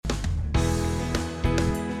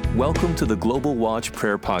Welcome to the Global Watch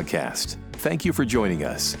Prayer Podcast. Thank you for joining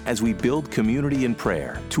us as we build community in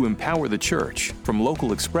prayer to empower the church from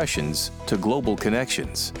local expressions to global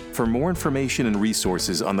connections. For more information and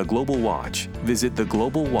resources on the Global Watch, visit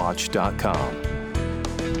theglobalwatch.com.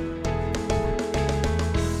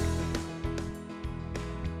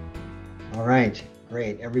 All right,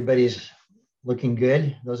 great. Everybody's looking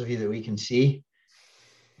good, those of you that we can see.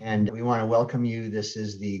 And we want to welcome you. This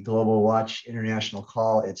is the Global Watch International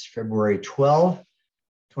Call. It's February 12,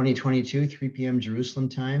 2022, 3 p.m. Jerusalem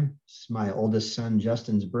time. It's my oldest son,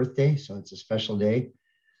 Justin's birthday, so it's a special day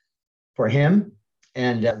for him.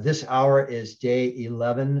 And this hour is day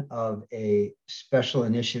 11 of a special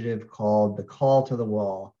initiative called the Call to the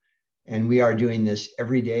Wall. And we are doing this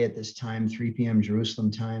every day at this time, 3 p.m. Jerusalem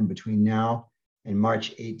time, between now and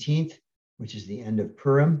March 18th, which is the end of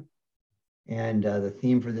Purim. And the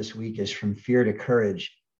theme for this week is From Fear to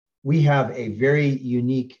Courage. We have a very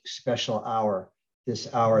unique special hour.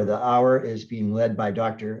 This hour, the hour is being led by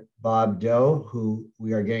Dr. Bob Doe, who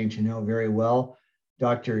we are getting to know very well.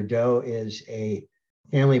 Dr. Doe is a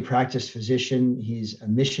family practice physician. He's a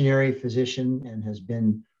missionary physician and has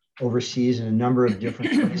been overseas in a number of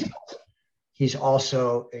different places. He's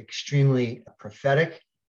also extremely prophetic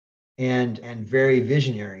and very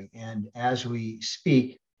visionary. And as we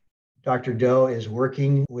speak, Dr. Doe is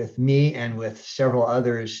working with me and with several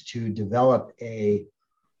others to develop a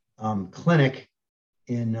clinic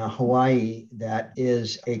in Hawaii that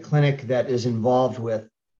is a clinic that is involved with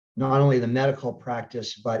not only the medical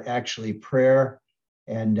practice, but actually prayer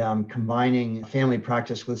and combining family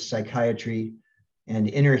practice with psychiatry and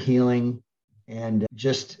inner healing and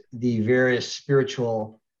just the various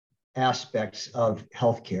spiritual aspects of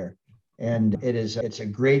healthcare. And it's a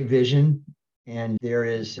great vision. And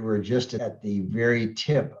we're just at the very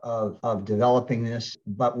tip of developing this,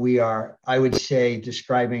 but we are, I would say,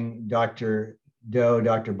 describing Dr. Doe,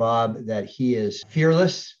 Dr. Bob, that he is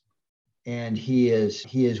fearless, and he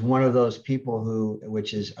is one of those people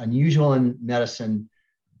which is unusual in medicine,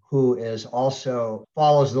 who is also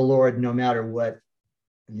follows the Lord no matter what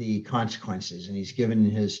the consequences. And he's given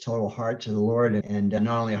his total heart to the Lord, and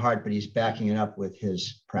not only heart, but he's backing it up with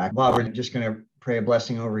his practice. Bob, we're just going to pray a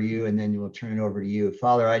blessing over you, and then we'll turn it over to you.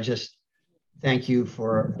 Father, I just thank you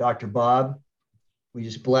for Dr. Bob. We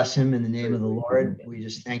just bless him in the name of the Lord. We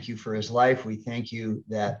just thank you for his life. We thank you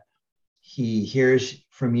that he hears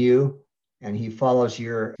from you and he follows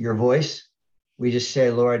your voice. We just say,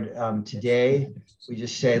 Lord, today, we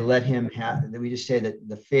just say, we just say that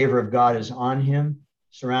the favor of God is on him,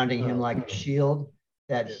 surrounding him like a shield,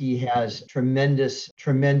 that he has tremendous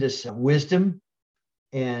wisdom,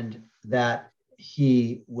 and that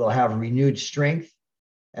he will have renewed strength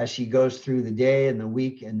as he goes through the day and the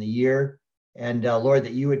week and the year. And Lord,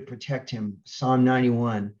 that you would protect him. Psalm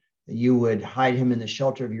 91, that you would hide him in the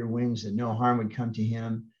shelter of your wings, that no harm would come to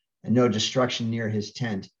him and no destruction near his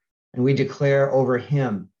tent. And we declare over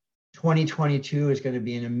him, 2022 is going to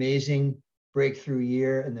be an amazing breakthrough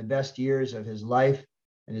year, and the best years of his life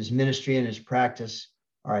and his ministry and his practice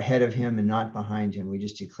are ahead of him and not behind him. We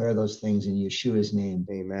just declare those things in Yeshua's name.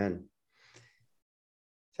 Amen.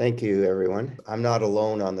 Thank you, everyone. I'm not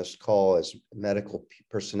alone on this call as medical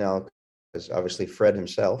personnel, because obviously Fred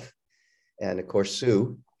himself, and of course,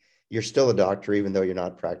 Sue, you're still a doctor, even though you're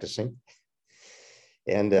not practicing.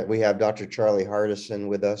 And we have Dr. Charlie Hardison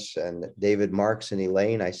with us, and David Marks and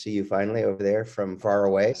Elaine. I see you finally over there from far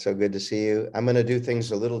away. So good to see you. I'm going to do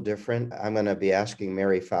things a little different. I'm going to be asking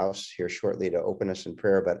Mary Faust here shortly to open us in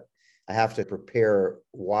prayer, but I have to prepare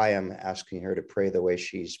why I'm asking her to pray the way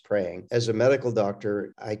she's praying. As a medical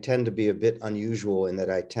doctor, I tend to be a bit unusual in that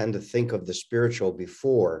I tend to think of the spiritual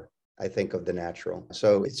before I think of the natural.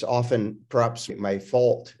 So it's often perhaps my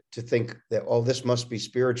fault to think that, oh, this must be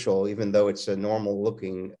spiritual, even though it's a normal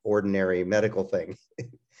looking, ordinary medical thing.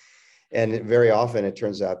 And very often it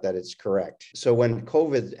turns out that it's correct. So when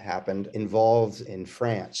COVID happened, involved in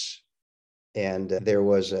France, and there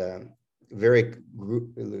was a very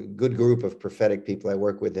good group of prophetic people I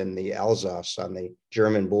work with in the Alsace on the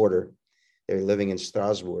German border. They're living in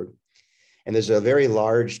Strasbourg. And there's a very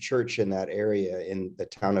large church in that area in the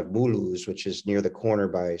town of Mulhouse, which is near the corner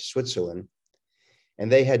by Switzerland. And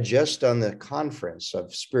they had just done the conference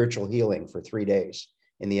of spiritual healing for 3 days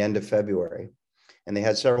in the end of February. And they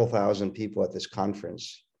had several thousand people at this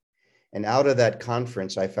conference. And out of that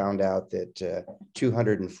conference, I found out that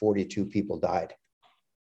 242 people died.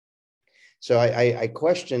 So I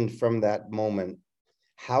questioned from that moment,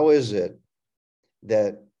 how is it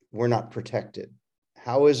that we're not protected?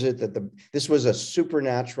 How is it that this was a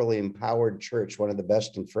supernaturally empowered church, one of the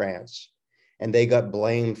best in France, And they got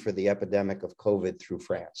blamed for the epidemic of COVID through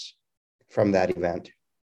France from that event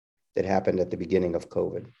that happened at the beginning of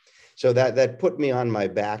COVID. So that put me on my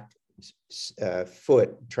back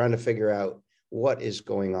foot trying to figure out what is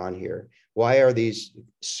going on here. Why are these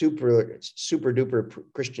super duper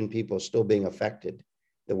Christian people still being affected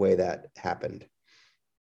the way that happened?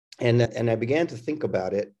 And I began to think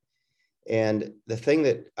about it. And the thing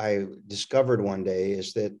that I discovered one day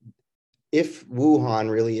is that if Wuhan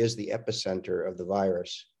really is the epicenter of the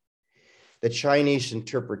virus, the Chinese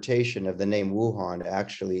interpretation of the name Wuhan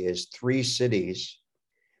actually is 3 cities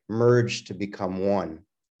merged to become one.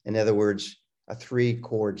 In other words, a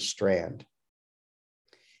 3-cord strand.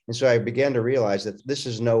 And so I began to realize that this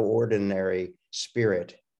is no ordinary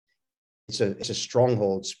spirit. It's a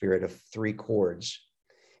stronghold spirit of 3 cords.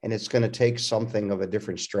 And it's going to take something of a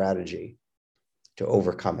different strategy to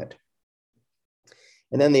overcome it.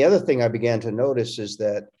 And then the other thing I began to notice is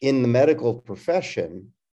that in the medical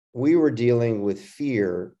profession, we were dealing with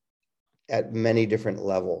fear at many different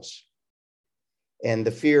levels. And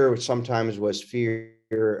the fear sometimes was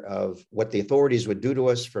fear of what the authorities would do to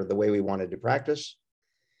us for the way we wanted to practice.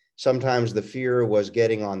 Sometimes the fear was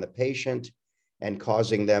getting on the patient and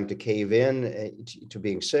causing them to cave in to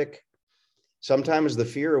being sick. Sometimes the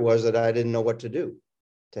fear was that I didn't know what to do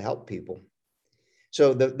to help people.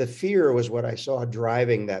 So the fear was what I saw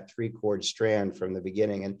driving that 3-cord strand from the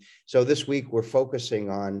beginning. And so this week we're focusing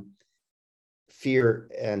on fear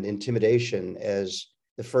and intimidation as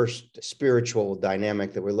the first spiritual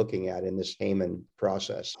dynamic that we're looking at in this Haman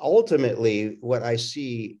process. Ultimately, what I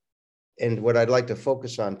see and what I'd like to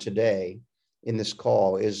focus on today in this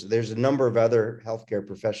call is there's a number of other healthcare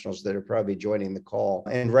professionals that are probably joining the call.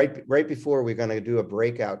 And right before we're going to do a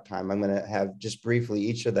breakout time, I'm going to have just briefly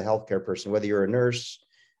each of the healthcare person, whether you're a nurse,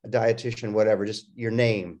 a dietitian, whatever, just your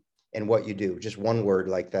name and what you do, just one word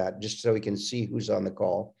like that, just so we can see who's on the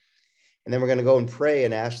call. And then we're going to go and pray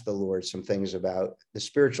and ask the Lord some things about the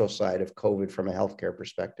spiritual side of COVID from a healthcare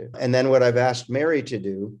perspective. And then what I've asked Mary to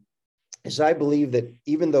do is I believe that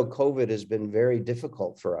even though COVID has been very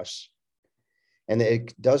difficult for us, and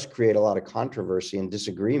it does create a lot of controversy and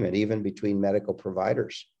disagreement, even between medical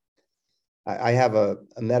providers. I have a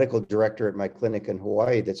medical director at my clinic in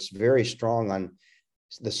Hawaii that's very strong on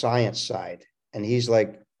the science side. And he's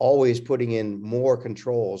like always putting in more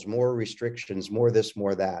controls, more restrictions, more this,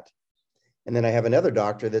 more that. And then I have another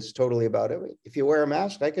doctor that's totally about it. If you wear a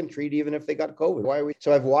mask, I can treat even if they got COVID. Why are we?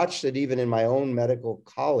 So I've watched it even in my own medical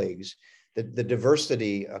colleagues, the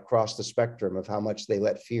diversity across the spectrum of how much they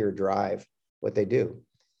let fear drive what they do.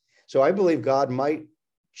 So I believe God might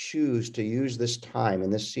choose to use this time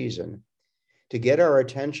in this season to get our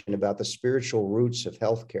attention about the spiritual roots of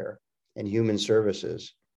healthcare and human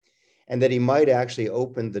services, and that he might actually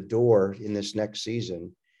open the door in this next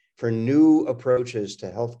season for new approaches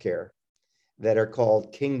to healthcare that are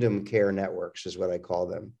called kingdom care networks, is what I call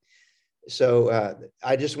them. So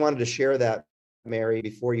I just wanted to share that, Mary,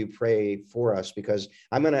 before you pray for us, because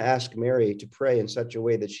I'm going to ask Mary to pray in such a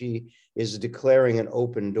way that she is declaring an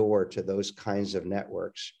open door to those kinds of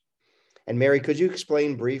networks. And Mary, could you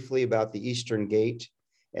explain briefly about the Eastern Gate,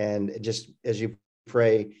 and just as you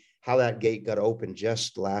pray, how that gate got open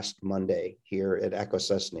just last Monday here at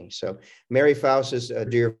Akwesasne? So Mary Faust is a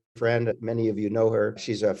dear friend. Many of you know her.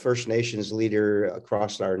 She's a First Nations leader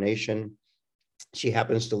across our nation. She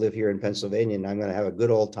happens to live here in Pennsylvania, and I'm going to have a good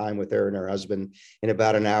old time with her and her husband. In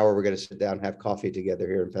about an hour, we're going to sit down and have coffee together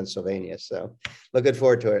here in Pennsylvania. So looking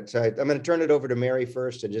forward to it. So I'm going to turn it over to Mary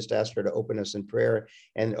first and just ask her to open us in prayer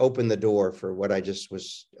and open the door for what I just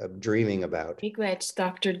was dreaming about. Miigwech,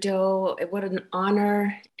 Dr. Doe. What an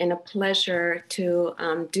honor and a pleasure to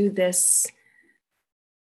do this,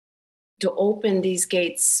 to open these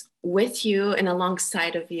gates with you and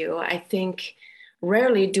alongside of you. I think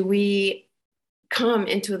rarely do we come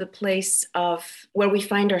into the place of where we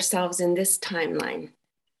find ourselves in this timeline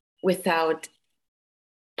without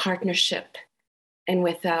partnership and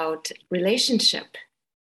without relationship.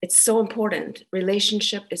 It's so important.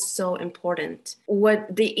 Relationship is so important.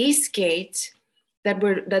 What the East Gate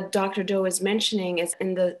that Dr. Doe is mentioning is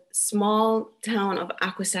in the small town of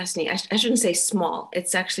Akwesasne. I shouldn't say small.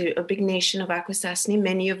 It's actually a big nation of Akwesasne.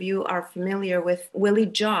 Many of you are familiar with Willie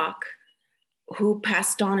Jock, who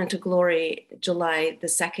passed on into glory July the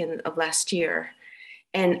 2nd of last year.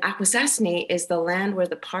 And Akwesasne is the land where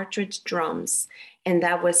the partridge drums, and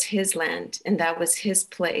that was his land, and that was his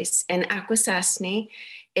place. And Akwesasne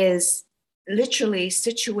is literally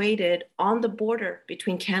situated on the border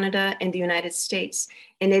between Canada and the United States,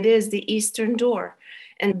 and it is the Eastern Door.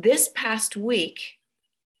 And this past week,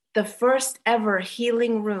 the first ever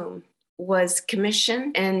healing room was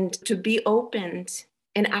commissioned and to be opened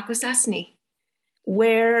in Akwesasne,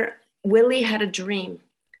 where Willie had a dream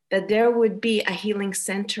that there would be a healing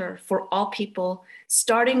center for all people,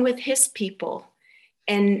 starting with his people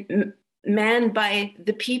and manned by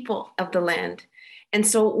the people of the land. And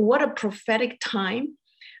so what a prophetic time.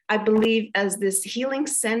 I believe as this healing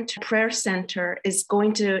center, prayer center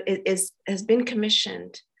has been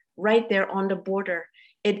commissioned right there on the border.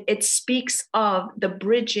 It speaks of the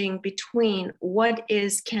bridging between what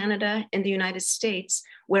is Canada and the United States,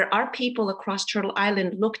 where our people across Turtle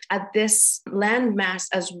Island looked at this landmass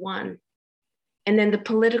as one. And then the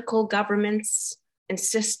political governments and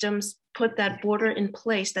systems put that border in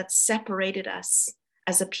place that separated us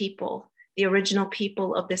as a people, the original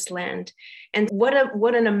people of this land. And what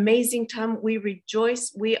an amazing time. We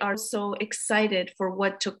rejoice. We are so excited for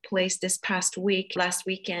what took place this past week, last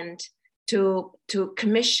weekend, to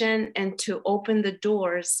commission and to open the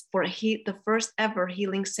doors for the first ever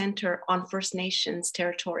healing center on First Nations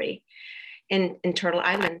territory in Turtle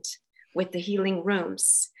Island with the healing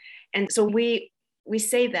rooms. And so we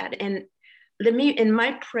say that. And in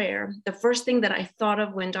my prayer, the first thing that I thought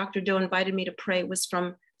of when Dr. Doe invited me to pray was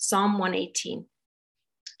from Psalm 118.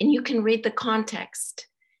 And you can read the context,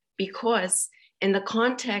 because in the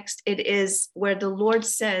context, it is where the Lord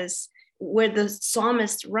says, where the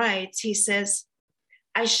psalmist writes, he says,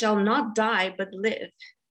 I shall not die, but live,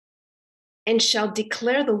 and shall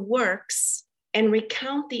declare the works and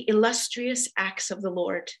recount the illustrious acts of the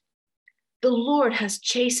Lord. The Lord has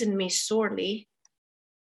chastened me sorely,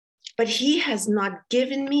 but he has not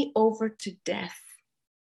given me over to death.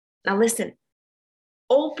 Now listen,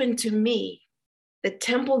 open to me the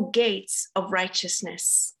temple gates of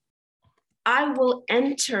righteousness. I will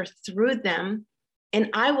enter through them, and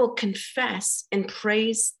I will confess and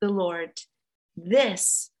praise the Lord.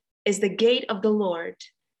 This is the gate of the Lord.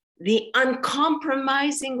 The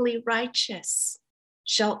uncompromisingly righteous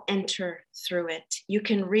shall enter through it. You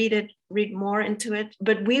can read more into it,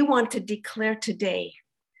 but we want to declare today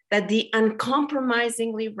that the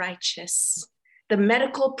uncompromisingly righteous, the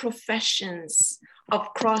medical professions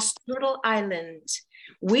of Cross Turtle Island,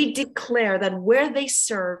 we declare that where they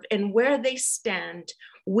serve and where they stand,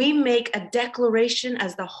 we make a declaration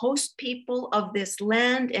as the host people of this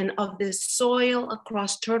land and of this soil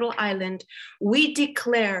across Turtle Island. We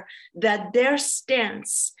declare that their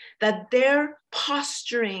stance, that their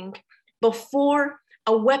posturing before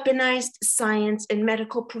a weaponized science and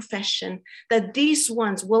medical profession, that these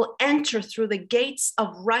ones will enter through the gates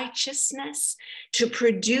of righteousness to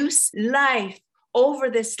produce life over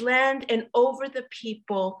this land and over the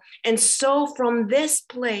people. And so from this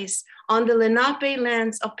place on the Lenape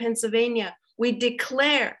lands of Pennsylvania, we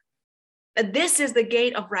declare that this is the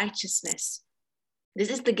gate of righteousness. This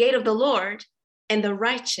is the gate of the Lord, and the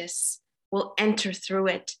righteous will enter through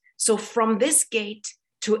it. So from this gate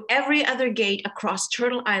to every other gate across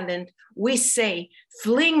Turtle Island, we say,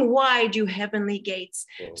 fling wide, you heavenly gates,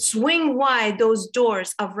 swing wide those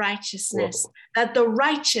doors of righteousness, that the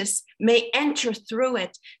righteous may enter through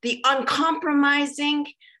it. The uncompromising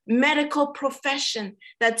medical profession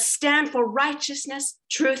that stand for righteousness,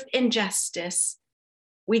 truth, and justice.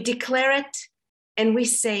 We declare it and we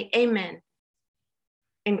say, amen.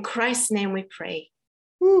 In Christ's name we pray.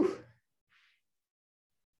 Whew.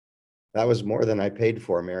 That was more than I paid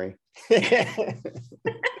for, Mary.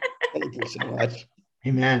 Thank you so much.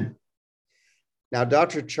 Amen. Now,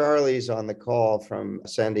 Dr. Charlie's on the call from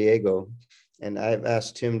San Diego, and I've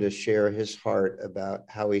asked him to share his heart about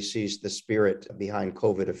how he sees the spirit behind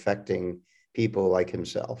COVID affecting people like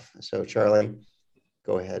himself. So, Charlie,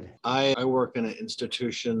 go ahead. I work in an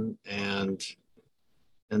institution, and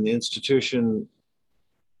in the institution,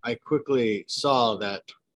 I quickly saw that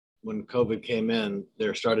when COVID came in,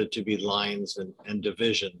 there started to be lines and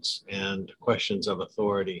divisions and questions of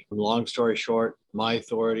authority. Long story short, my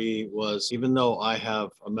authority was, even though I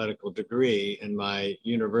have a medical degree in my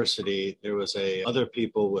university, there was other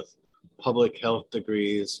people with public health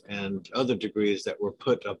degrees and other degrees that were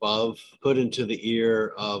put into the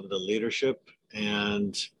ear of the leadership,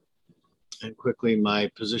 and quickly my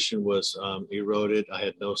position was eroded. I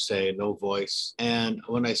had no say, no voice. And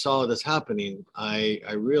when I saw this happening, I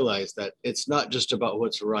realized that it's not just about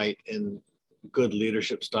what's right in good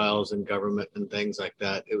leadership styles in government and things like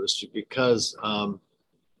that. It was because of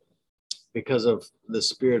the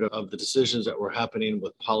spirit of the decisions that were happening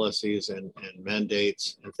with policies and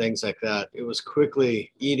mandates and things like that. It was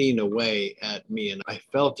quickly eating away at me, and I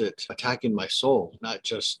felt it attacking my soul, not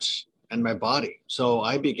just and my body. So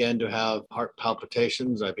I began to have heart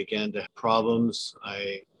palpitations. I began to have problems.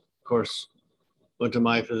 I, of course, went to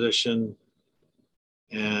my physician,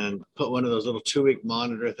 and put one of those little 2-week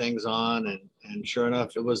monitor things on, and sure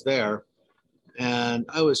enough, it was there. And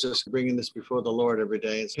I was just bringing this before the Lord every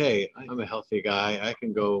day and say, hey, I'm a healthy guy. I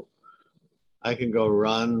can go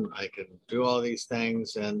run. I can do all these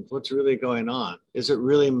things. And what's really going on? Is it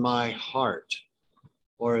really my heart,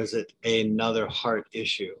 or is it another heart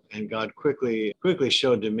issue? And God quickly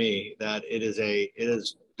showed to me that it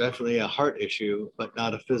is definitely a heart issue, but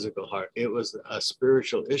not a physical heart. It was a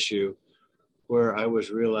spiritual issue where I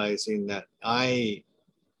was realizing that I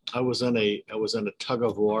was in a tug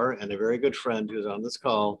of war, and a very good friend who's on this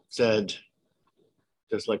call said,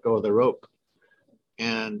 just let go of the rope.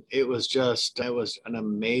 And it was an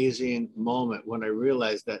amazing moment when I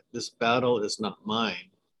realized that this battle is not mine.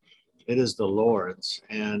 It is the Lord's.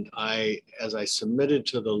 And as I submitted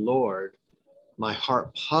to the Lord, my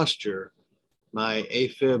heart posture, my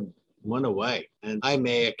AFib went away. And I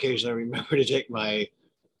may occasionally remember to take my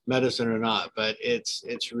medicine or not, but it's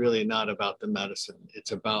really not about the medicine.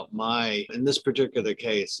 It's about in this particular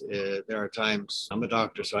case, there are times, I'm a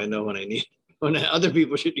doctor, so I know when other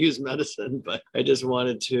people should use medicine, but I just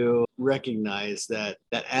wanted to recognize that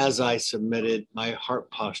as I submitted, my heart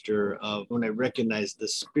posture of when I recognized the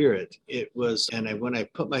Spirit, when I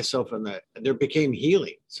put myself in that, there became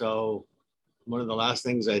healing. So one of the last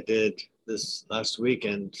things I did this last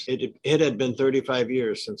weekend, it had been 35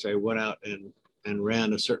 years since I went out and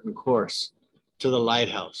ran a certain course to the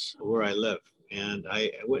lighthouse where I live. And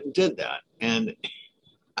I went and did that. And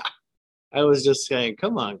I was just saying,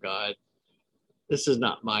 come on, God, this is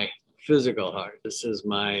not my physical heart. This is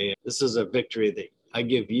a victory that I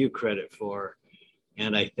give you credit for.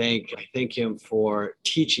 And I thank him for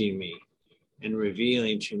teaching me and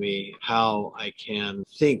revealing to me how I can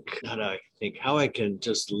how I can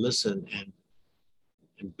just listen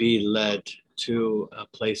and be led to a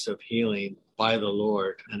place of healing by the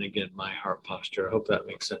Lord. And again, my heart posture. I hope that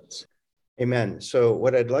makes sense. Amen. So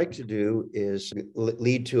what I'd like to do is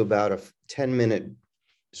lead to about a 10-minute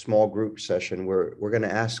small group session where we're going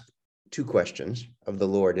to ask 2 questions of the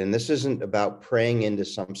Lord. And this isn't about praying into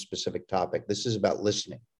some specific topic. This is about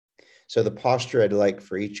listening. So the posture I'd like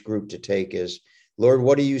for each group to take is, Lord,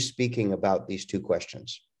 what are you speaking about these 2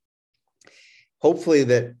 questions? Hopefully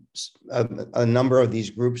that a number of these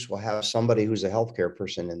groups will have somebody who's a healthcare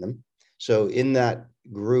person in them. So in that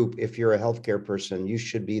group, if you're a healthcare person, you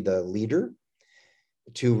should be the leader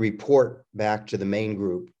to report back to the main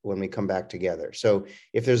group when we come back together. So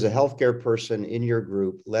if there's a healthcare person in your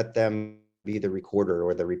group, let them be the recorder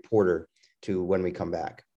or the reporter to when we come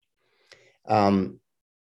back.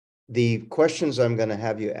 The questions I'm going to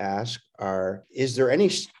have you ask are, is there any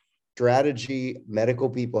strategy medical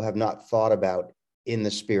people have not thought about in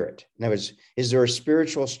the spirit? In other words, is there a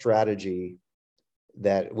spiritual strategy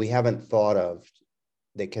that we haven't thought of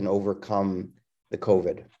that can overcome the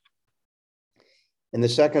COVID? And the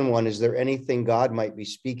second one, is there anything God might be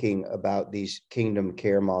speaking about these kingdom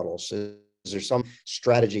care models? Is there some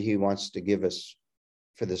strategy he wants to give us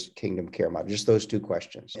for this kingdom care model? Just those 2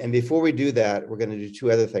 questions. And before we do that, we're going to do 2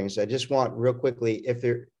 other things. I just want real quickly,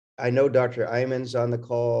 I know Dr. Iman's on the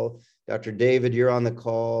call. Dr. David, you're on the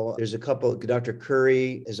call. There's a couple, Dr.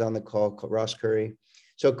 Curry is on the call, Ross Curry.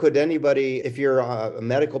 So could anybody, if you're a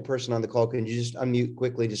medical person on the call, can you just unmute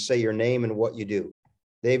quickly, just say your name and what you do?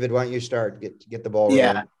 David, why don't you start? Get the ball rolling.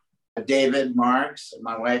 Yeah, David Marks,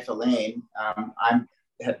 my wife Elaine. I'm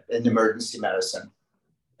in emergency medicine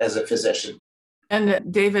as a physician.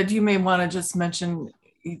 And David, you may want to just mention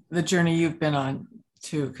the journey you've been on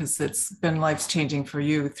too, because it's been life-changing for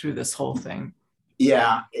you through this whole thing.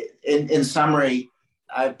 Yeah, in summary,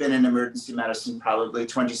 I've been in emergency medicine probably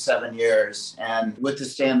 27 years. And with the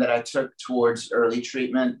stand that I took towards early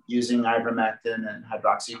treatment using ivermectin and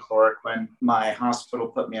hydroxychloroquine, my hospital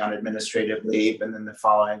put me on administrative leave. And then the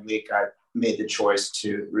following week, I made the choice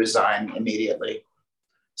to resign immediately.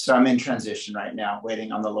 So I'm in transition right now,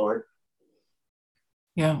 waiting on the Lord.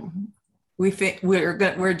 Yeah, we think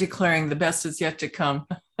we're declaring the best is yet to come.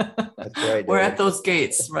 That's right. We're at those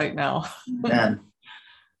gates right now. Amen.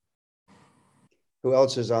 Who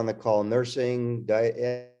else is on the call? Nursing,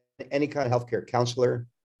 any kind of healthcare counselor?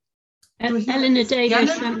 Eleanor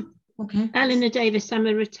Davis. Okay. Eleanor Davis, I'm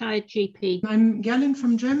a retired GP. I'm Gerlin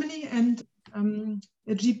from Germany and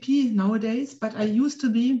a GP nowadays, but I used to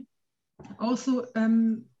be also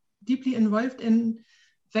deeply involved in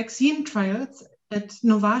vaccine trials at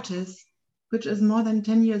Novartis, which is more than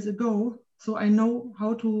 10 years ago. So I know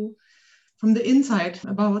how to, from the inside,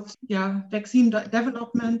 about vaccine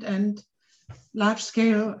development and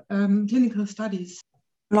large-scale clinical studies.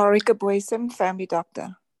 Lorica Boyson, family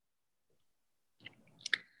doctor.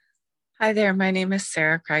 Hi there, my name is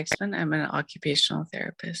Sarah Craigsman. I'm an occupational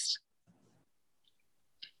therapist.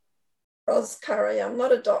 Ros Curry, I'm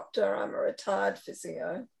not a doctor, I'm a retired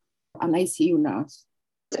physio. An ICU nurse.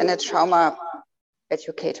 And a trauma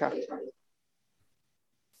educator.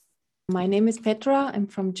 My name is Petra, I'm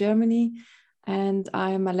from Germany, and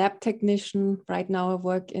I'm a lab technician. Right now I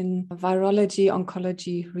work in virology,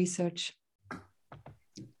 oncology research.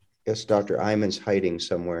 Yes, Dr. Iman's hiding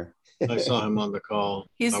somewhere. I saw him on the call.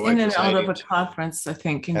 He's in and out of a conference, I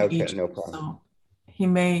think, in okay, Egypt. No problem. So he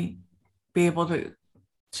may be able to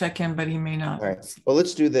check in, but he may not. All right. Well,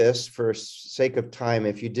 let's do this for sake of time.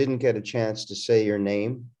 If you didn't get a chance to say your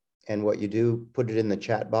name and what you do, put it in the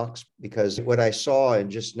chat box, because what I saw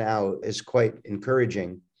just now is quite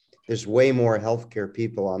encouraging. There's way more healthcare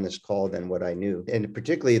people on this call than what I knew. And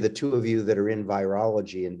particularly the two of you that are in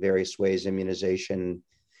virology in various ways, immunization,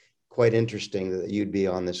 quite interesting that you'd be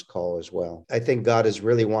on this call as well. I think God is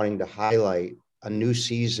really wanting to highlight a new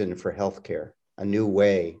season for healthcare, a new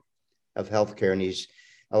way of healthcare. And he's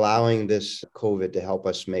allowing this COVID to help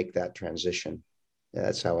us make that transition.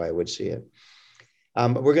 That's how I would see it.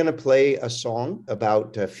 We're going to play a song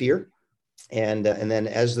about fear. And then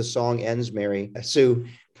as the song ends, Mary, Sue,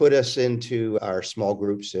 put us into our small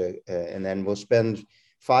groups. And then we'll spend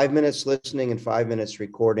 5 minutes listening and 5 minutes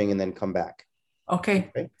recording and then come back.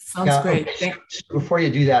 Okay. Sounds great. Okay. Before you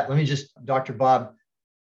do that, let me just, Dr. Bob,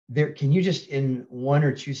 can you just in one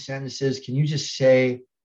or two sentences, can you just say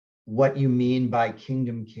what you mean by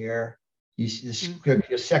kingdom care?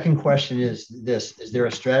 Your second question is this: is there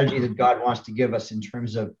a strategy that God wants to give us in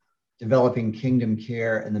terms of developing kingdom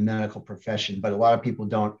care in the medical profession? But a lot of people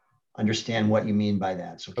don't understand what you mean by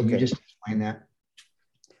that. So can you just explain that?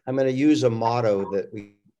 I'm going to use a motto that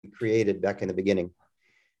we created back in the beginning.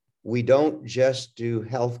 We don't just do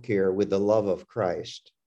healthcare with the love of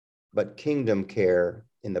Christ, but kingdom care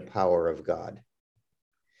in the power of God.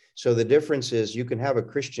 So the difference is you can have a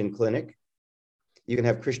Christian clinic, you can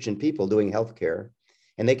have Christian people doing healthcare,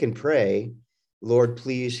 and they can pray, Lord,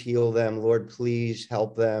 please heal them. Lord, please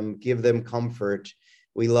help them, give them comfort.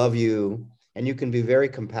 We love you. And you can be very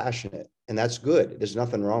compassionate, and that's good. There's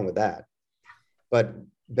nothing wrong with that. But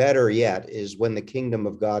better yet is when the kingdom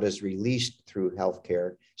of God is released through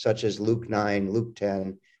healthcare, such as Luke 9, Luke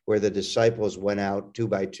 10, where the disciples went out 2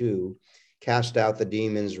 by 2, cast out the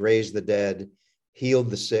demons, raised the dead, healed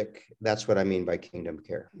the sick. That's what I mean by kingdom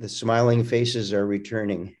care. The smiling faces are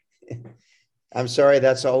returning. I'm sorry,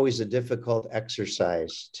 that's always a difficult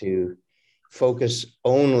exercise to focus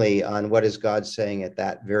only on what is God saying at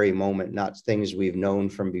that very moment, not things we've known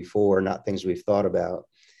from before, not things we've thought about.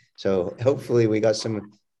 So hopefully we got some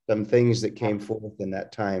things that came forth in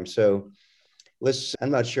that time. So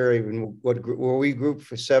I'm not sure even what were we group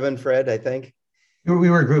 7, Fred, I think? We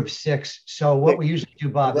were group 6. So what we usually do,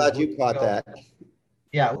 Bob, I'm glad you caught that.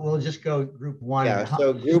 Yeah, we'll just go group 1. Yeah,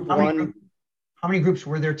 so group 1. How many groups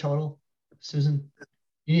were there total, Susan?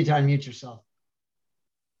 You need to unmute yourself.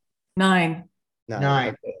 9. 9.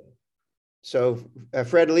 Okay. So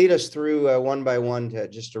Fred, lead us through one by one to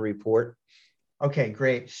just a report. Okay,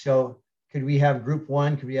 great. So could we have group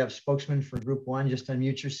 1? Could we have spokesman for group 1? Just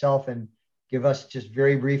unmute yourself and give us just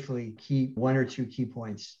very briefly 1 or 2 key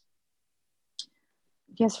points.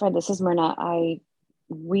 Yes, Fred, this is Myrna.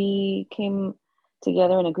 We came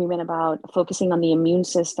together in agreement about focusing on the immune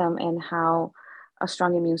system and how a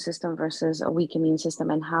strong immune system versus a weak immune system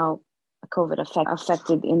and how COVID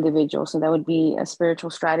affected individuals. So that would be a spiritual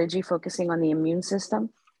strategy focusing on the immune system.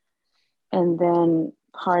 And then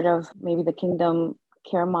part of maybe the kingdom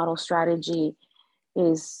care model strategy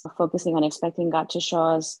is focusing on expecting God to show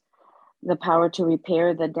us the power to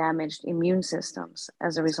repair the damaged immune systems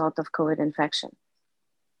as a result of COVID infection.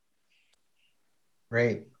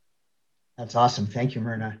 Great. That's awesome. Thank you,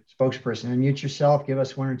 Myrna. Spokesperson, unmute yourself. Give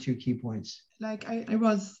us 1 or 2 key points. Like I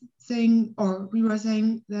was saying, or we were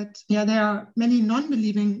saying that, yeah, there are many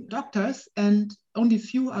non-believing doctors and only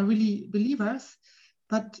few are really believers.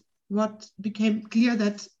 But what became clear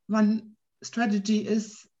that one strategy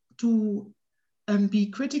is to be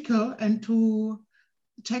critical and to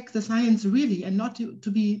check the science really and not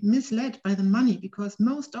to be misled by the money, because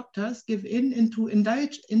most doctors give in into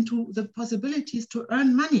indulge into the possibilities to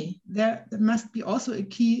earn money. There must be also a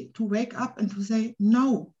key to wake up and to say,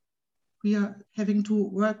 no, we are having to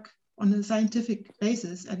work on a scientific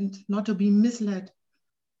basis and not to be misled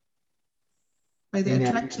by the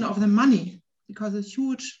attraction of the money, because a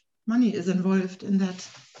huge money is involved in that.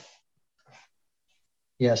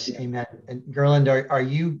 Yes, amen. And Gerland,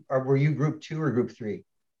 were you group 2 or group 3?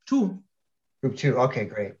 2. Group 2. Okay,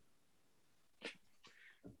 great.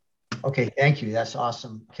 Okay, thank you. That's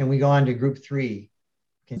awesome. Can we go on to group 3?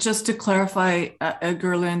 Just to clarify,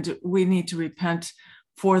 Gerland, we need to repent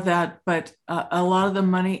for that, but a lot of the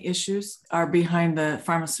money issues are behind the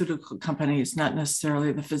pharmaceutical companies, not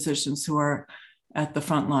necessarily the physicians who are at the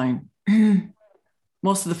front line.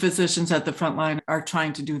 Most of the physicians at the front line are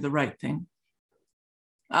trying to do the right thing.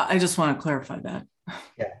 I just want to clarify that.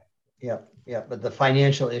 Yeah. But the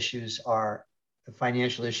financial issues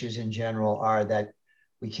in general are that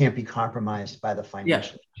we can't be compromised by the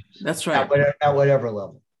financial issues. That's right. At whatever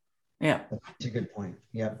level. Yeah. That's a good point.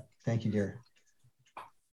 Yeah. Thank you, dear.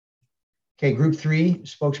 Okay, group 3,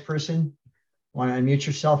 spokesperson. Want to unmute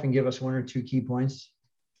yourself and give us 1 or 2 key points?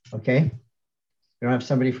 Okay. We don't have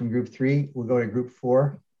somebody from group 3. We'll go to group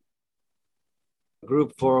 4.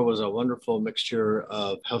 Group 4 was a wonderful mixture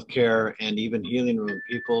of healthcare and even healing room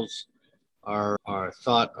peoples. Our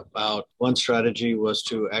thought about one strategy was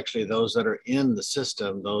to actually those that are in the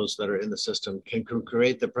system can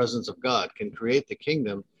create the presence of God, can create the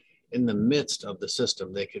kingdom in the midst of the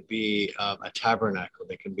system. They could be a tabernacle.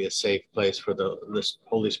 They can be a safe place for this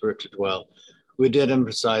Holy Spirit to dwell. We did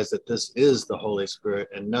emphasize that this is the Holy Spirit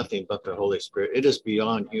and nothing but the Holy Spirit. It is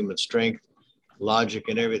beyond human strength, logic,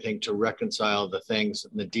 and everything to reconcile the things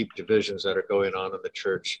and the deep divisions that are going on in the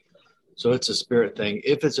church. So it's a spirit thing.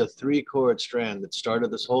 If it's a 3-chord strand that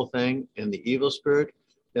started this whole thing in the evil spirit,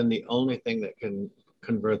 then the only thing that can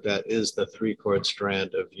convert that is the 3-chord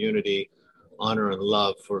strand of unity, honor, and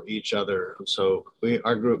love for each other. So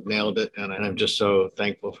our group nailed it, and I'm just so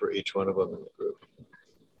thankful for each one of them in the group.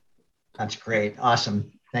 That's great.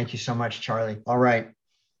 Awesome. Thank you so much, Charlie. All right.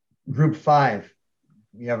 Group 5.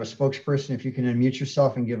 You have a spokesperson. If you can unmute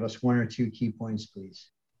yourself and give us 1 or 2 key points, please.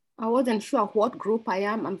 I wasn't sure what group I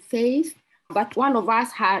am. I'm Faith, but one of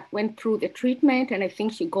us went through the treatment, and I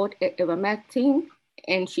think she got ivermectin,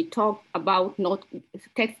 and she talked about not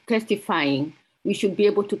testifying. We should be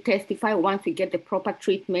able to testify once we get the proper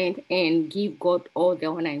treatment and give God all the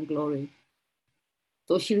honor and glory.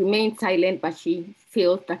 So she remained silent, but she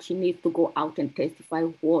feels that she needs to go out and testify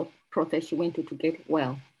what process she went through to get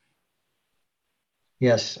well.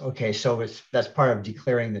 Yes. Okay. So that's part of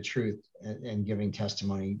declaring the truth and giving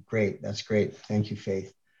testimony. Great. That's great. Thank you,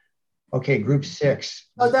 Faith. Okay. Group 6.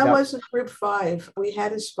 Oh, that wasn't group 5. We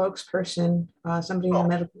had a spokesperson, somebody in the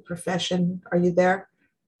medical profession. Are you there?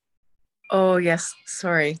 Oh, yes.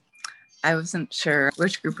 Sorry. I wasn't sure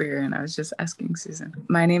which group we were in. I was just asking Susan.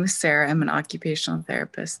 My name is Sarah. I'm an occupational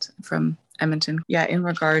therapist from Edmonton. Yeah, in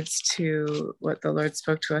regards to what the Lord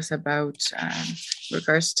spoke to us about,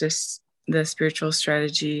 regards to the spiritual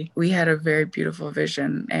strategy, we had a very beautiful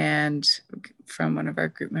vision, and from one of our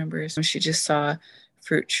group members, she just saw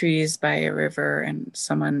fruit trees by a river and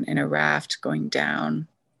someone in a raft going down,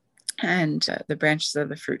 and the branches of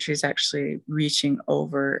the fruit trees actually reaching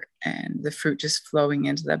over and the fruit just flowing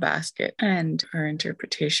into the basket. And her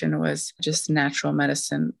interpretation was just natural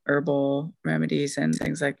medicine, herbal remedies and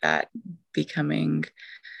things like that becoming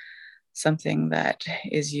something that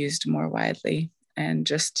is used more widely. And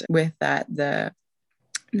just with that, the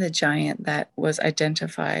giant that was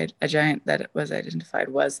identified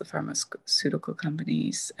was the pharmaceutical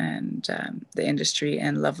companies and the industry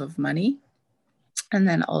and love of money. And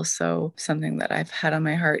then also something that I've had on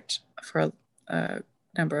my heart for a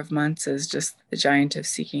number of months is just the giant of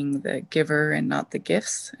seeking the giver and not the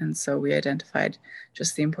gifts. And so we identified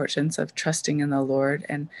just the importance of trusting in the Lord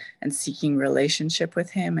and seeking relationship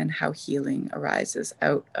with him, and how healing arises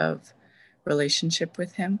out of relationship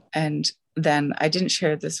with him. And then I didn't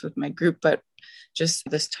share this with my group, but just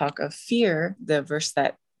this talk of fear, the verse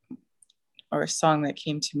or song that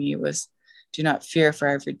came to me was, "Do not fear, for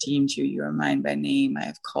I have redeemed you. You are mine by name. I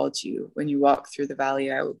have called you. When you walk through the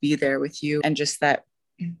valley, I will be there with you." And just that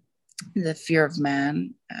the fear of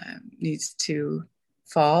man needs to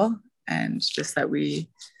fall, and just that the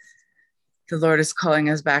Lord is calling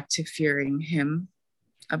us back to fearing him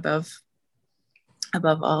above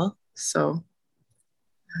all. So,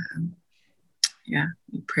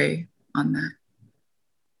 we pray on that.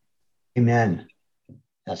 Amen.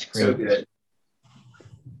 That's great. So good.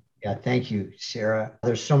 Yeah, thank you, Sarah.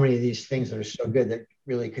 There's so many of these things that are so good that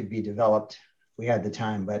really could be developed if we had the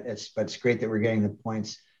time, but it's great that we're getting the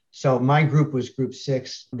points. So my group was group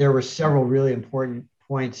 6. There were several really important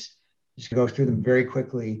points. Just go through them very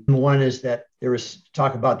quickly. One is that there was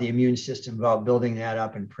talk about the immune system, about building that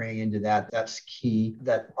up and praying into that. That's key,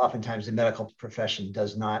 that oftentimes the medical profession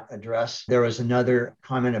does not address. There was another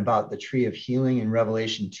comment about the tree of healing in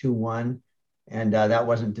Revelation 2:1. And that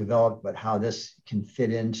wasn't developed, but how this can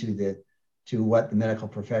fit into what the medical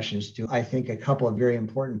professions do. I think a couple of very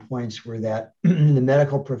important points were that in the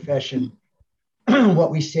medical profession,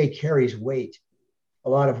 what we say carries weight, a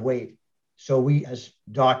lot of weight. So we, as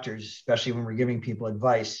doctors, especially when we're giving people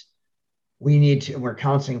advice, we need to, and we're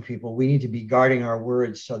counseling people, we need to be guarding our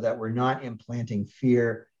words so that we're not implanting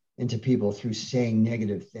fear into people through saying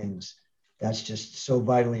negative things. That's just so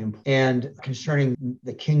vitally important. And concerning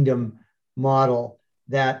the kingdom model,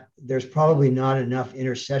 that there's probably not enough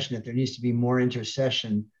intercession, that there needs to be more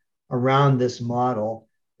intercession around this model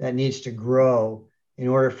that needs to grow in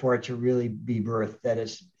order for it to really be birthed. That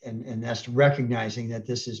is, and that's recognizing that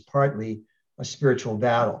this is partly a spiritual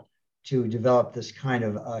battle to develop this kind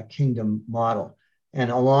of kingdom model.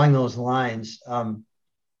 And along those lines,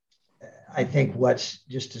 I think what's,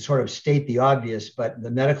 just to sort of state the obvious, but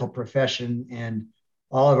the medical profession and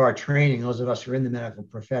all of our training, those of us who are in the medical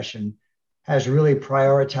profession, has really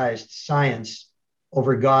prioritized science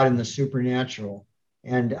over God and the supernatural,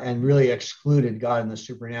 and really excluded God and the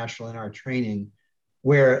supernatural in our training,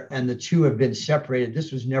 and the two have been separated.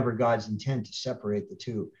 This was never God's intent to separate the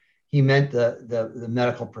two. He meant the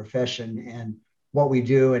medical profession and what we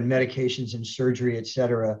do and medications and surgery, et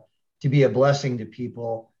cetera, to be a blessing to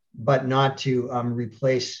people, but not to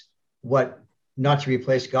replace God,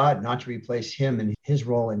 not to replace him and his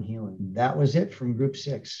role in healing. That was it from group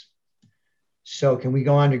 6. So can we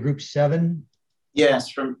go on to group 7? Yes,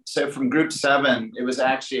 from group 7, it was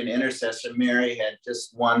actually an intercessor. Mary had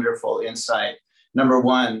just wonderful insight. Number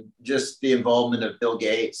one, just the involvement of Bill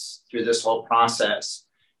Gates through this whole process.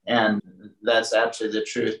 And that's absolutely the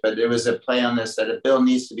truth. But there was a play on this, that a bill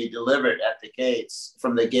needs to be delivered at the gates,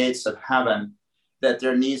 from the gates of heaven, that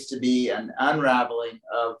there needs to be an unraveling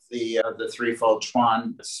of the threefold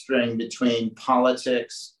Chuan string between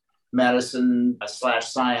politics, medicine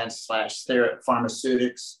 /science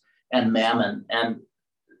pharmaceutics, and mammon. And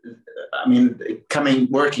I mean,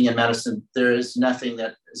 working in medicine, there is nothing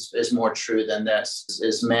that is more true than this.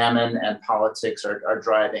 Is mammon and politics are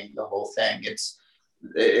driving the whole thing.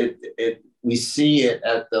 We see it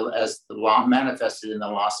as the law manifested in the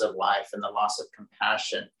loss of life and the loss of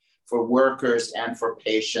compassion for workers and for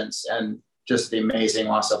patients, and just the amazing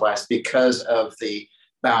loss of life because of the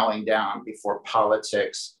bowing down before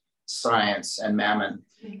politics, science, and mammon.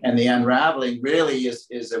 And the unraveling really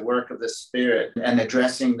is a work of the Spirit, and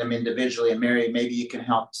addressing them individually. And Mary, maybe you can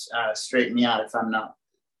help straighten me out if I'm not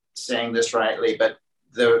saying this rightly, but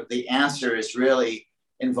the answer is really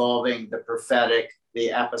involving the prophetic, the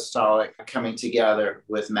apostolic coming together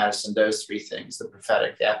with medicine, those three things, the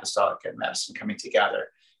prophetic, the apostolic, and medicine coming together.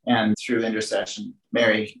 And through intercession.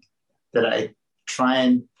 Mary, did I try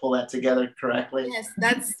and pull that together correctly?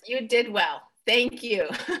 Yes, you did well. Thank you.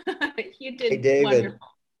 You did. Hey, David. Wonderful.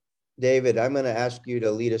 David, I'm going to ask you to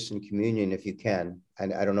lead us in communion if you can.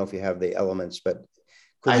 And I don't know if you have the elements, but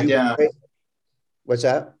I don't. Pray? What's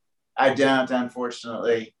that? I don't,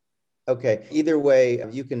 unfortunately. Okay. Either way,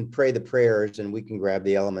 you can pray the prayers and we can grab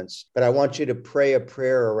the elements. But I want you to pray a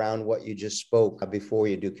prayer around what you just spoke before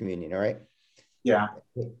you do communion. All right? Yeah.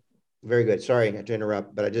 Very good. Sorry to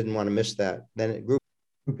interrupt, but I didn't want to miss that. Then group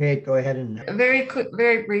 8, go ahead and very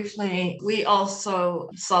briefly. We also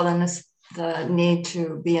saw the need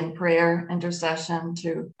to be in prayer, intercession,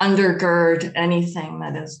 to undergird anything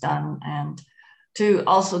that is done, and to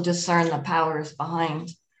also discern the powers behind,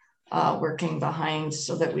 working behind,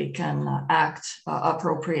 so that we can act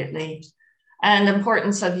appropriately. And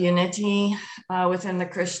importance of unity within the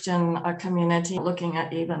Christian community, looking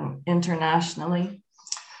at even internationally.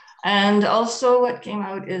 And also what came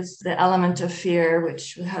out is the element of fear,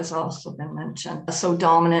 which has also been mentioned, so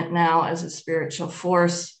dominant now as a spiritual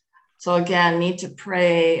force. So again, need to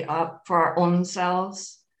pray for our own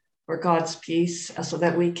selves, for God's peace, so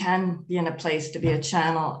that we can be in a place to be a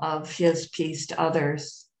channel of his peace to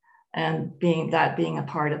others, and being a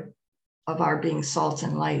part of our being salt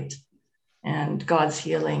and light, and God's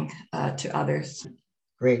healing to others.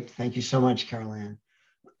 Great. Thank you so much, Carol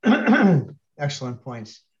Ann. Excellent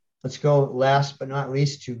points. Let's go last but not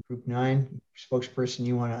least to group 9. Spokesperson,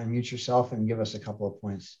 you want to unmute yourself and give us a couple of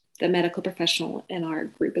points. The medical professional in our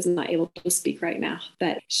group is not able to speak right now,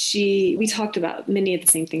 but we talked about many of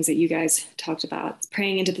the same things that you guys talked about,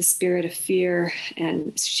 praying into the spirit of fear.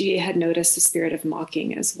 And she had noticed the spirit of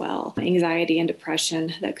mocking as well, anxiety and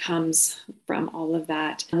depression that comes from all of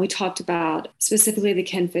that. And we talked about specifically the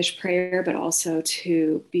Kenfish prayer, but also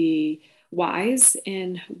to be wise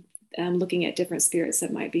in looking at different spirits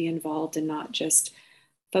that might be involved, and not just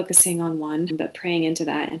focusing on one, but praying into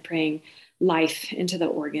that and praying life into the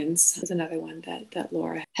organs is another one that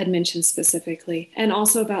Laura had mentioned specifically. And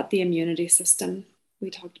also about the immunity system. We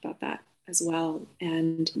talked about that as well.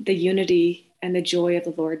 And the unity and the joy of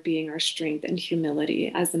the Lord being our strength, and humility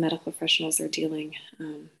as the medical professionals are dealing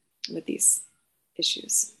with these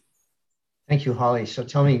issues. Thank you, Holly. So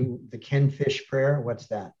tell me, the Ken Fish prayer, what's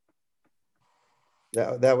that?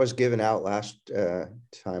 That was given out last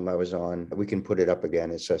time I was on. We can put it up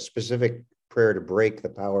again. It's a specific prayer to break the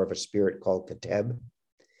power of a spirit called Keteb,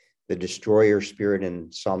 the destroyer spirit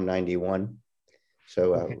in Psalm 91.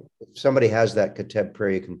 So if somebody has that Keteb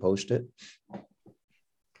prayer, you can post it.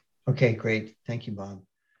 Okay, great. Thank you, Bob.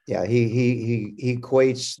 Yeah, he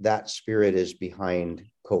equates that spirit as behind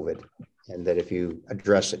COVID, and that if you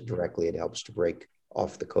address it directly, it helps to break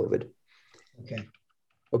off the COVID. Okay.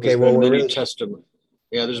 Okay, well,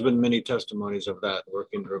 there's been many testimonies of that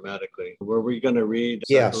working dramatically. Were we going to read?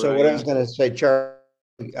 Yeah, so what I was going to say, Charlie,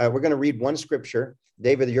 we're going to read one scripture.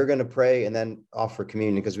 David, you're going to pray and then offer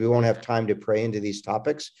communion because we won't have time to pray into these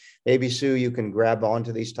topics. Maybe, Sue, you can grab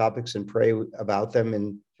onto these topics and pray about them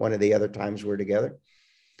in one of the other times we're together.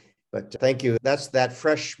 But thank you. That's that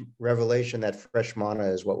fresh revelation, that fresh manna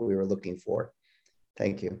is what we were looking for.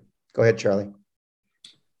 Thank you. Go ahead, Charlie.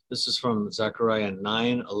 This is from Zechariah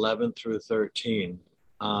 9:11 through 13.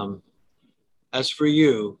 As for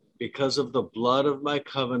you, because of the blood of my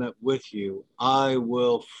covenant with you, I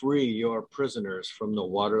will free your prisoners from the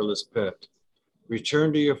waterless pit.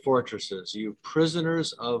 Return to your fortresses, you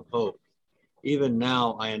prisoners of hope. Even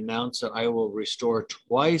now I announce that I will restore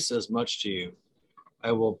twice as much to you.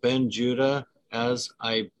 I will bend Judah as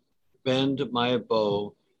I bend my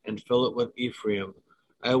bow and fill it with Ephraim.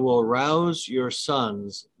 I will rouse your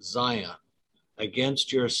sons, Zion,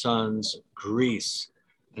 against your sons, Greece,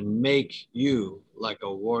 and make you like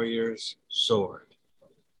a warrior's sword.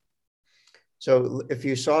 So if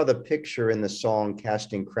you saw the picture in the song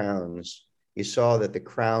Casting Crowns, you saw that the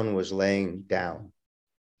crown was laying down.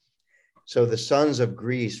 So the sons of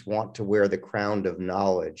Greece want to wear the crown of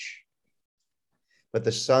knowledge, but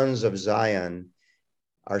the sons of Zion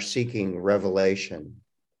are seeking revelation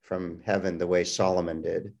from heaven the way Solomon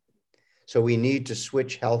did. So we need to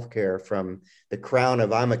switch healthcare from the crown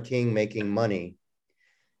of I'm a king making money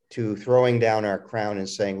to throwing down our crown and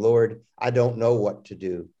saying, Lord, I don't know what to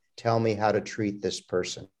do. Tell me how to treat this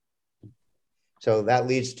person. So that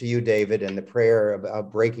leads to you, David, and the prayer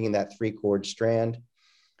of breaking that 3-chord strand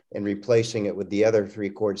and replacing it with the other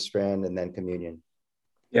 3-chord strand and then communion.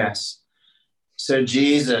 Yes. So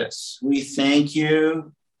Jesus, we thank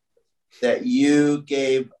you that you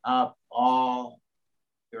gave up all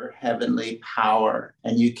your heavenly power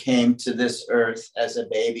and you came to this earth as a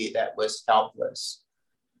baby that was helpless.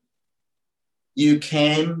 You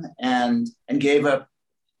came and gave up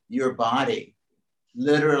your body,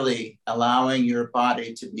 literally allowing your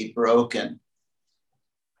body to be broken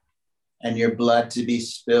and your blood to be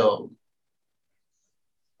spilled.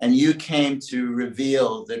 And you came to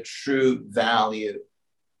reveal the true value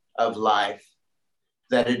of life,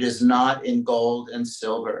 that it is not in gold and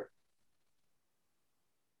silver.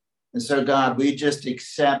 And so, God, we just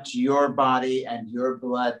accept your body and your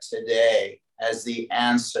blood today as the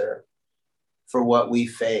answer for what we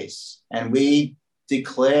face. And we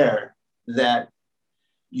declare that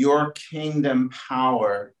your kingdom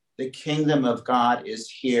power, the kingdom of God is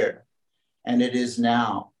here, and it is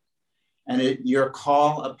now. And your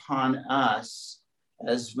call upon us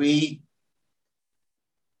as we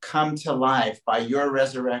come to life by your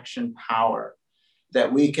resurrection power,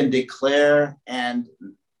 that we can declare and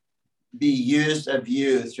be used of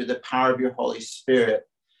you through the power of your Holy Spirit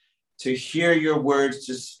to hear your words,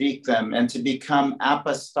 to speak them, and to become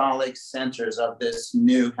apostolic centers of this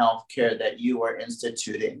new healthcare that you are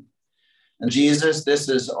instituting. And Jesus, this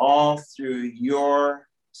is all through your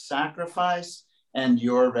sacrifice and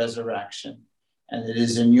your resurrection. And it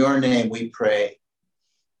is in your name we pray.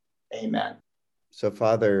 Amen. So,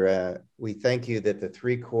 Father, we thank you that the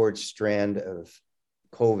 3-chord strand of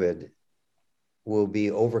COVID will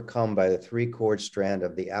be overcome by the 3-chord strand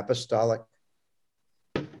of the apostolic,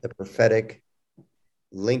 the prophetic,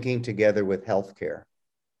 linking together with healthcare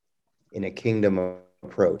in a kingdom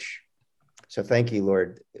approach. So thank you,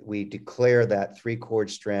 Lord. We declare that 3-chord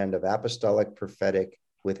strand of apostolic, prophetic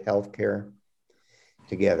with healthcare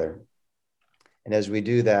together. And as we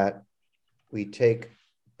do that, we take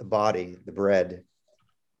the body, the bread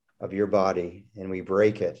of your body, and we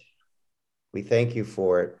break it. We thank you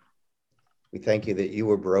for it. We thank you that you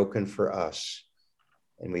were broken for us,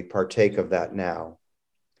 and we partake of that now.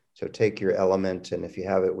 So take your element, and if you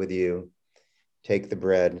have it with you, take the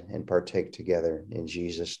bread and partake together in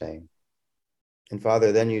Jesus' name. And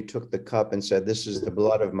Father, then you took the cup and said, this is the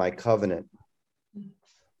blood of my covenant.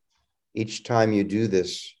 Each time you do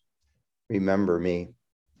this, remember me.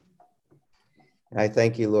 And I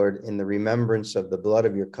thank you, Lord, in the remembrance of the blood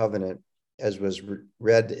of your covenant, as was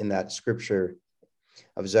read in that scripture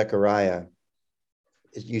of Zechariah,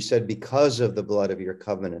 You said, because of the blood of your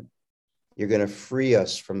covenant, you're going to free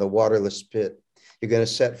us from the waterless pit. You're going to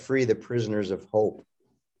set free the prisoners of hope.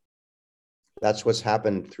 That's what's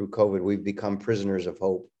happened through COVID. We've become prisoners of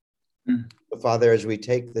hope. So, Father, as we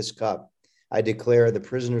take this cup, I declare the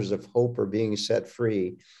prisoners of hope are being set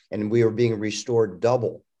free, and we are being restored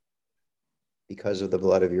double because of the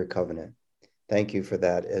blood of your covenant. Thank you for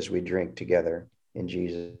that as we drink together in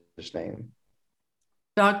Jesus' name.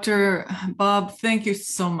 Dr. Bob, thank you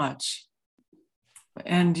so much.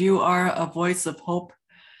 And you are a voice of hope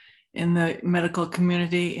in the medical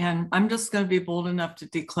community. And I'm just going to be bold enough to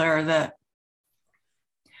declare that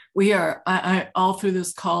we are, all through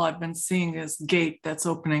this call, I've been seeing this gate that's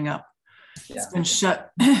opening up. Yeah. It's been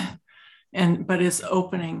shut, but it's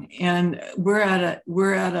opening. And we're at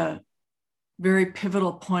a very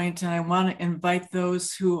pivotal point. And I want to invite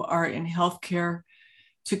those who are in healthcare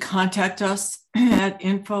to contact us at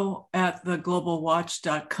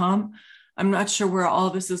info@theglobalwatch.com. I'm not sure where all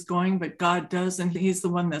this is going, but God does, and he's the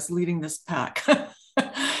one that's leading this pack.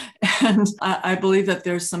 And I believe that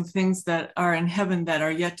there's some things that are in heaven that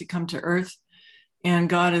are yet to come to earth. And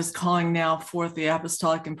God is calling now forth the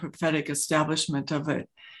apostolic and prophetic establishment of it.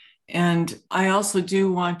 And I also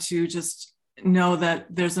do want to just know that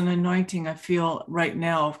there's an anointing I feel right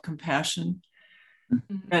now of compassion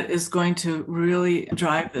that is going to really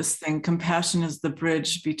drive this thing. Compassion is the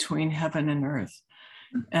bridge between heaven and earth.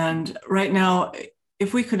 And right now,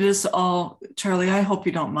 if we could just all, Charlie, I hope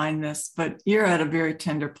you don't mind this, but you're at a very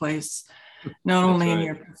tender place, not only in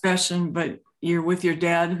your profession, but you're with your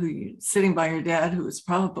dad, sitting by your dad, who is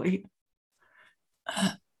probably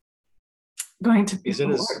going to be the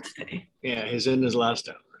Lord today. Yeah, he's in his last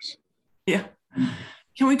hours. Yeah.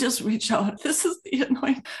 Can we just reach out? This is the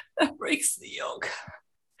anointing that breaks the yoke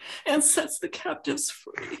and sets the captives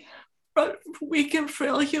free, weak and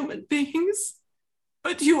frail human beings.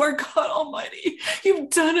 But you are God Almighty. You've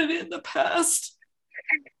done it in the past.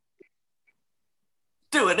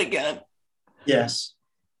 Do it again. Yes.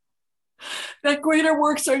 That greater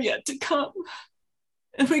works are yet to come.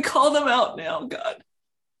 And we call them out now, God.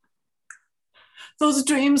 Those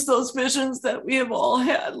dreams, those visions that we have all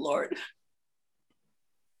had, Lord.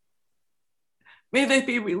 May they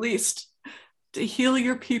be released to heal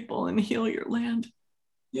your people and heal your land.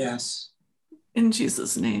 Yes. In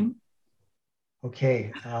Jesus' name.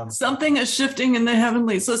 Okay. Something is shifting in the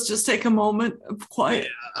heavenlies. Let's just take a moment of quiet.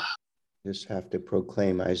 Just have to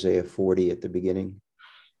proclaim Isaiah 40 at the beginning.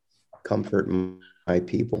 Comfort my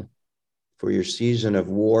people, for your season of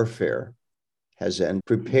warfare has ended.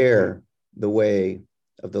 Prepare the way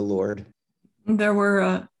of the Lord. There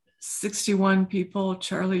were 61 people.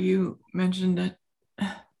 Charlie, you mentioned it.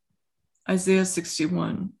 Isaiah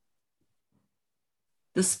 61.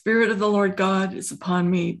 The Spirit of the Lord God is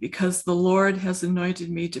upon me, because the Lord has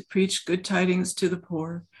anointed me to preach good tidings to the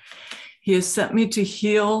poor. He has sent me to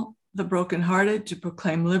heal the brokenhearted, to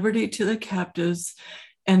proclaim liberty to the captives,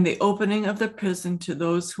 and the opening of the prison to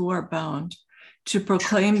those who are bound, to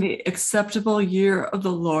proclaim the acceptable year of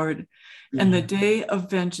the Lord and the day of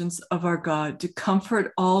vengeance of our God, to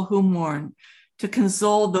comfort all who mourn, to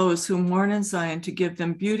console those who mourn in Zion, to give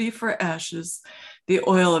them beauty for ashes, the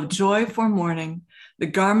oil of joy for mourning, the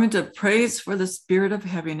garment of praise for the spirit of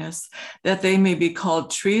heaviness, that they may be called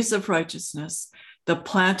trees of righteousness, the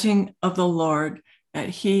planting of the Lord, that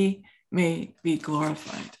he may be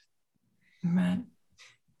glorified. Amen.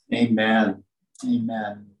 Amen.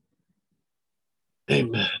 Amen.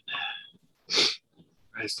 Amen.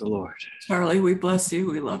 Praise the Lord. Charlie, we bless you.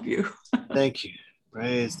 We love you. Thank you.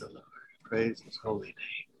 Praise the Lord. Praise his holy name.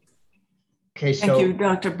 Okay, so thank you,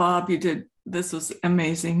 Dr. Bob. This was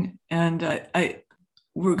amazing. And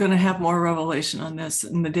we're going to have more revelation on this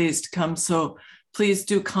in the days to come. So please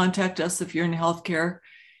do contact us if you're in healthcare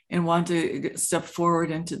and want to step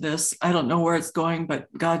forward into this. I don't know where it's going,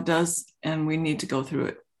 but God does, and we need to go through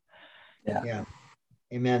it. Yeah.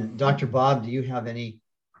 Amen. Dr. Bob, do you have any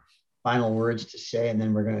final words to say? And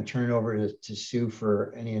then we're going to turn it over to Sue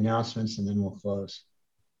for any announcements, and then we'll close.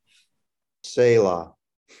 Selah.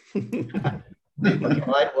 Okay,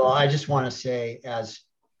 well, I just want to say, as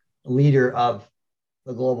leader of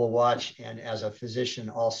the Global Watch and as a physician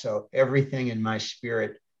also, everything in my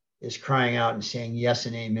spirit is crying out and saying yes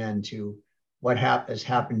and amen to what has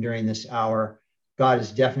happened during this hour. God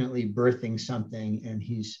is definitely birthing something, and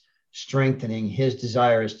he's strengthening. His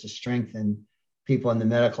desire is to strengthen people in the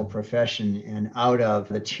medical profession and out of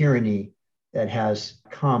the tyranny that has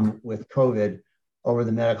come with COVID over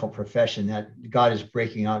the medical profession, that God is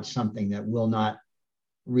breaking out something that will not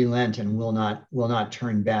relent and will not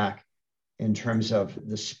turn back in terms of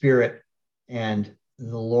the spirit and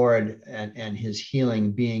the Lord and his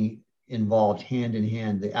healing being involved hand in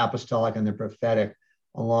hand, the apostolic and the prophetic,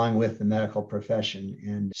 along with the medical profession.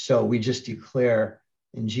 And so we just declare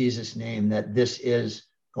in Jesus' name that this is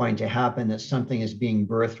going to happen, that something is being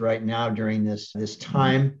birthed right now during this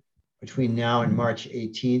time between now and March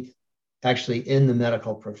 18th, actually in the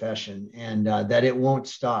medical profession, and that it won't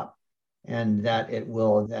stop, and that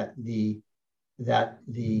the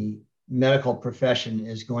medical profession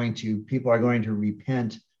is people are going to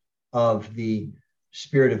repent of the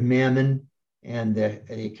spirit of mammon and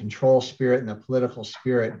the control spirit and the political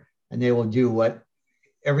spirit, and they will do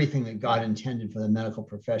everything that God intended for the medical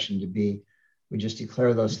profession to be. We just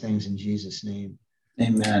declare those things in Jesus' name.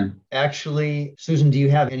 Amen. Actually, Susan, do you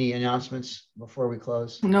have any announcements before we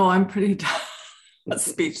close? No, I'm pretty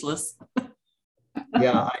speechless.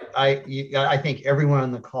 Yeah, I think everyone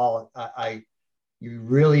on the call, you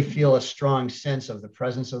really feel a strong sense of the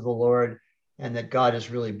presence of the Lord, and that God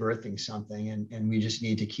is really birthing something. And we just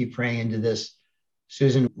need to keep praying into this.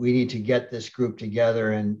 Susan, we need to get this group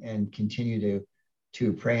together and continue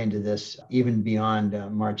to pray into this even beyond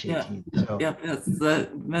March 18th. Yeah. So, yep, that's the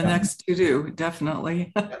next to do,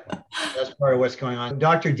 definitely. That's part of what's going on.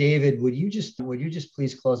 Dr. David, would you just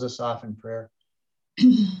please close us off in prayer?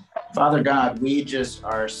 Father God, we just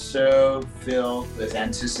are so filled with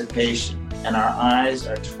anticipation, and our eyes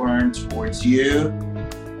are turned towards you.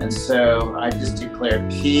 And so I just declare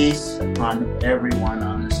peace upon everyone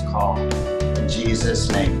on this call. In Jesus'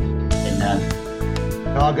 name, amen.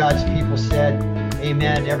 And all God's people said,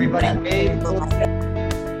 amen. Everybody, amen.